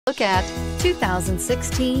Look at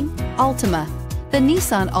 2016 Altima. The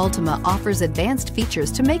Nissan Altima offers advanced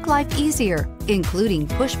features to make life easier, including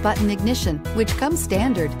push-button ignition, which comes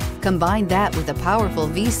standard. Combine that with a powerful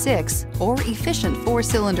V6 or efficient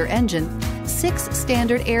 4-cylinder engine, 6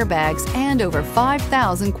 standard airbags, and over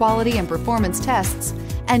 5,000 quality and performance tests,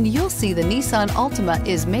 and you'll see the Nissan Altima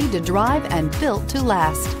is made to drive and built to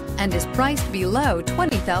last, and is priced below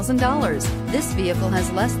 $20,000. This vehicle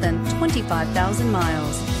has less than 25,000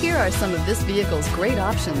 miles. Here are some of this vehicle's great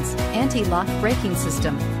options: anti-lock braking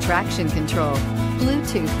system, traction control,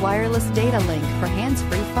 Bluetooth wireless data link for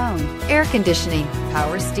hands-free phone, air conditioning,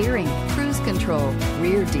 power steering, cruise control,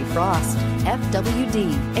 rear defrost,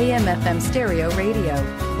 FWD, AM/FM stereo radio,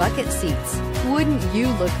 bucket seats. Wouldn't you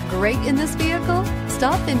look great in this vehicle?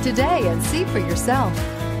 Stop in today and see for yourself.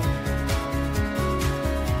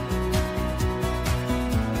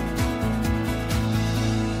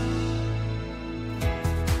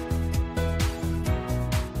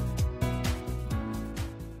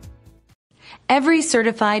 Every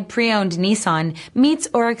certified pre-owned Nissan meets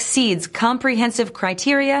or exceeds comprehensive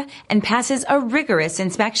criteria and passes a rigorous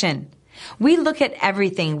inspection. We look at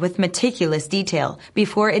everything with meticulous detail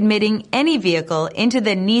before admitting any vehicle into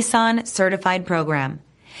the Nissan Certified Program.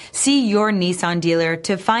 See your Nissan dealer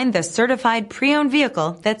to find the certified pre-owned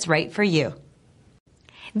vehicle that's right for you.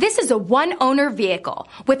 This is a one-owner vehicle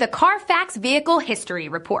with a Carfax Vehicle History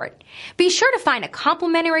Report. Be sure to find a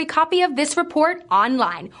complimentary copy of this report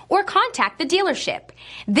online or contact the dealership.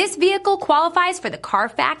 This vehicle qualifies for the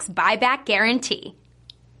Carfax Buyback Guarantee.